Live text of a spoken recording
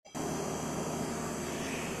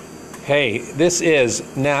Hey, this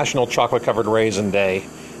is National Chocolate Covered Raisin Day,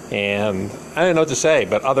 and I don't know what to say,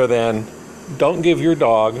 but other than don't give your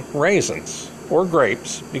dog raisins or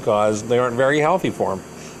grapes because they aren't very healthy for them.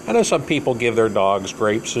 I know some people give their dogs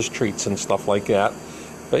grapes as treats and stuff like that,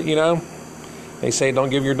 but they say don't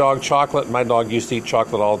give your dog chocolate. My dog used to eat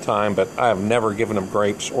chocolate all the time, but I have never given him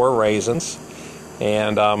grapes or raisins,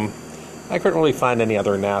 and I couldn't really find any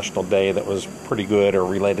other national day that was pretty good or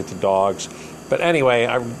related to dogs. But anyway,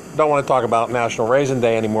 I don't want to talk about National Raisin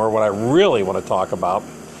Day anymore. What I really want to talk about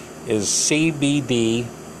is CBD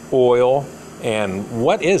oil. And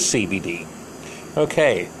what is CBD?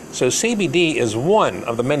 Okay, so CBD is one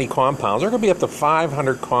of the many compounds. There are going to be up to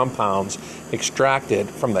 500 compounds extracted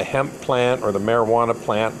from the hemp plant or the marijuana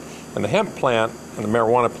plant. And the hemp plant and the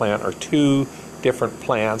marijuana plant are two different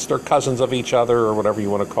plants. They're cousins of each other or whatever you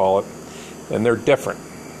want to call it. And they're different.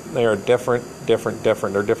 They are different.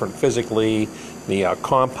 They're different physically. The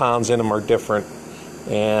compounds in them are different,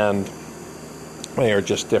 and they are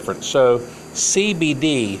just different. So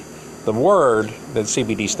CBD, the word that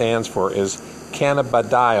CBD stands for is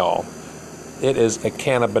cannabidiol. It is a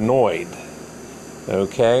cannabinoid,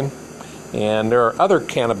 okay? And there are other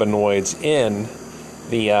cannabinoids in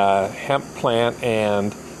the hemp plant,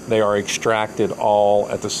 and they are extracted all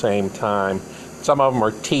at the same time. Some of them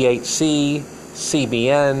are THC,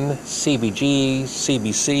 CBN, CBG,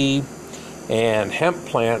 CBC, and hemp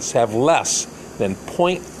plants have less than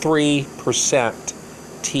 0.3%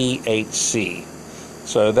 THC.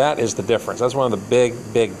 So that is the difference. That's one of the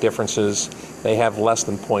big differences. They have less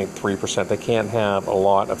than 0.3%. They can't have a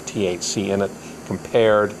lot of THC in it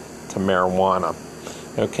compared to marijuana.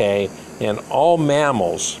 Okay, and all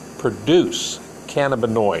mammals produce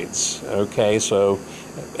cannabinoids. Okay, so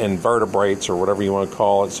invertebrates or whatever you want to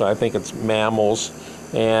call it. So I think it's mammals,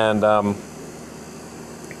 and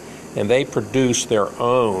they produce their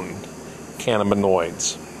own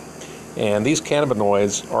cannabinoids. And these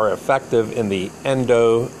cannabinoids are effective in the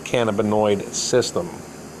endocannabinoid system,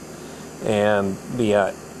 and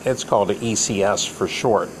it's called the ECS for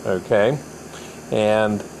short. Okay,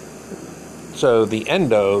 and so the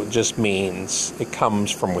endo just means it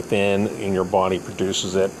comes from within, and your body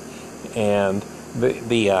produces it, and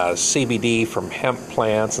the CBD from hemp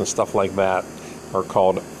plants and stuff like that are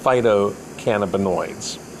called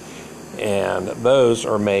phytocannabinoids. And those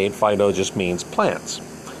are made, phyto just means plants.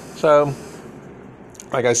 So,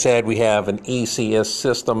 like I said, we have an ECS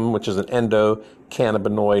system, which is an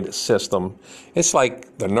endocannabinoid system. It's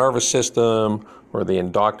like the nervous system or the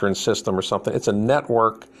endocrine system or something. It's a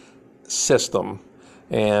network system.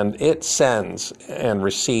 And it sends and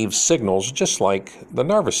receives signals just like the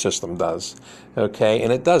nervous system does, okay?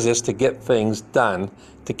 And it does this to get things done,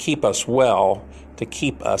 to keep us well, to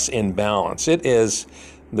keep us in balance. It is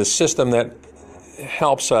the system that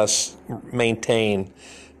helps us maintain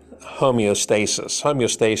homeostasis.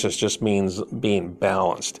 Homeostasis just means being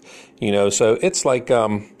balanced, So it's like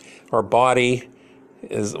our body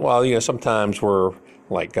is, sometimes we're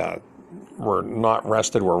like we're not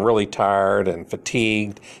rested, we're really tired and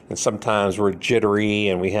fatigued, and sometimes we're jittery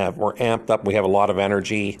and we're amped up, we have a lot of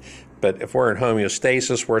energy. But if we're in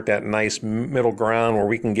homeostasis, we're at that nice middle ground where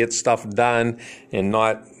we can get stuff done and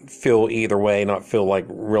not feel either way, not feel like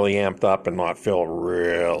really amped up and not feel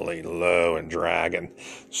really low and dragging.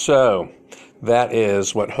 So that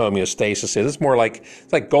is what homeostasis is. It's more like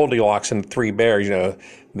Goldilocks and the Three Bears.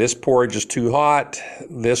 This porridge is too hot,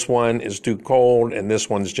 this one is too cold, and this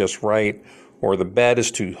one's just right. Or the bed is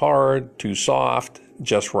too hard, too soft,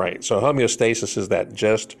 just right. So homeostasis is that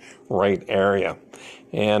just right area.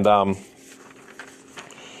 And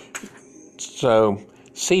so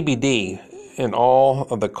CBD and all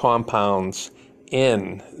of the compounds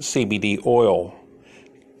in CBD oil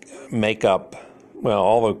make up,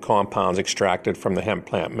 all the compounds extracted from the hemp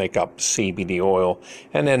plant make up CBD oil.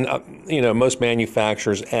 And then, most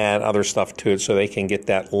manufacturers add other stuff to it so they can get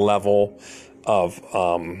that level of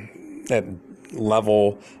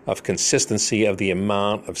consistency of the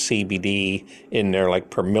amount of CBD in there,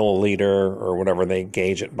 like per milliliter or whatever they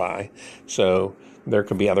gauge it by. So there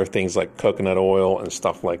could be other things like coconut oil and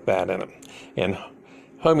stuff like that in it. And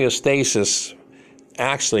homeostasis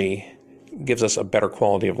actually gives us a better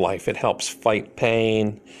quality of life. It helps fight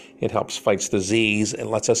pain. It helps fight disease. It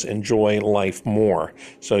lets us enjoy life more.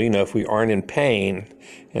 So, if we aren't in pain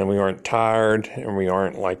and we aren't tired and we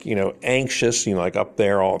aren't anxious, like up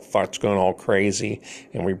there, all thoughts going all crazy,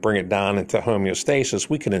 and we bring it down into homeostasis,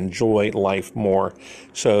 we can enjoy life more.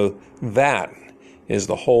 So that is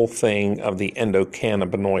the whole thing of the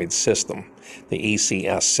endocannabinoid system, the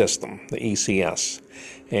ECS system, the ECS.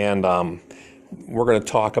 And we're going to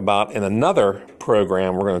talk about in another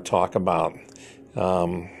program. We're going to talk about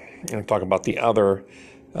the other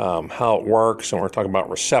how it works, and we're talking about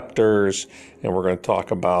receptors, and we're going to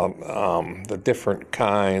talk about the different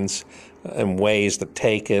kinds and ways to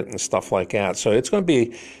take it and stuff like that. So it's going to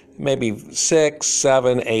be maybe 6,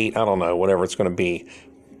 7, 8, I don't know, whatever it's going to be,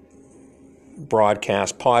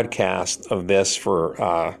 podcast of this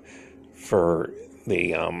for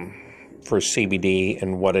CBD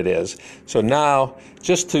and what it is. So now,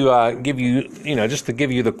 just to give you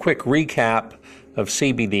the quick recap of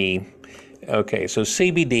CBD. Okay, so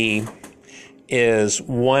CBD is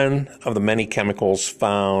one of the many chemicals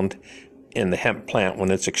found in the hemp plant when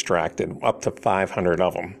it's extracted, up to 500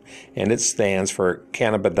 of them, and it stands for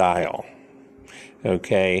cannabidiol.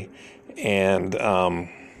 Okay, and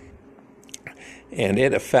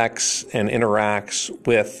it affects and interacts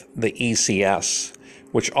with the ECS,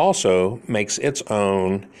 which also makes its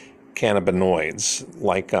own cannabinoids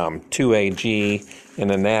like 2-AG and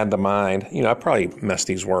anandamide. I probably messed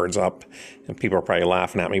these words up, and people are probably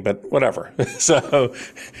laughing at me, but whatever. So,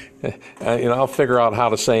 I'll figure out how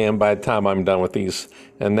to say them by the time I'm done with these.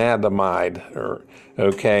 Anandamide,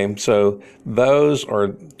 okay. So those are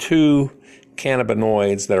 2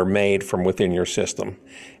 cannabinoids that are made from within your system,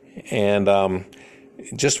 and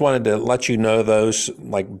just wanted to let you know those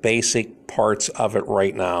like basic parts of it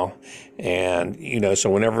right now. And so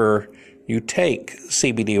whenever you take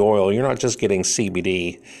CBD oil, you're not just getting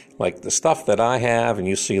CBD like the stuff that I have, and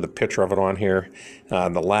you see the picture of it on here,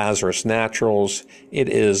 the Lazarus Naturals. It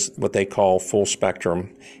is what they call full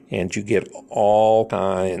spectrum, and you get all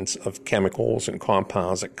kinds of chemicals and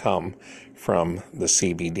compounds that come from the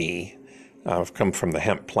CBD, come from the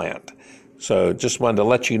hemp plant. So just wanted to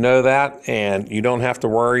let you know that, and you don't have to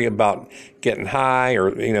worry about getting high or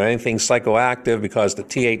anything psychoactive, because the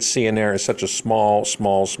THC in there is such a small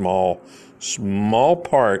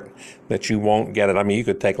part that you won't get it. I mean, you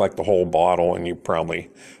could take like the whole bottle and you probably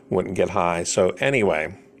wouldn't get high. So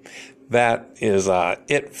anyway, that is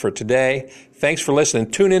it for today. Thanks for listening.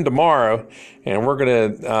 Tune in tomorrow, and we're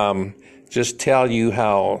going to just tell you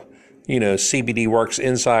how CBD works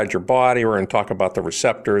inside your body. We're going to talk about the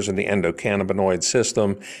receptors and the endocannabinoid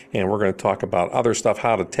system, and we're going to talk about other stuff,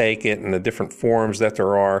 how to take it and the different forms that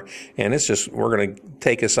there are. And we're going to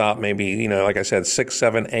take us out maybe, like I said, 6,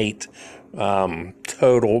 7, 8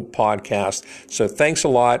 total podcast. So thanks a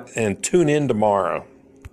lot, and tune in tomorrow.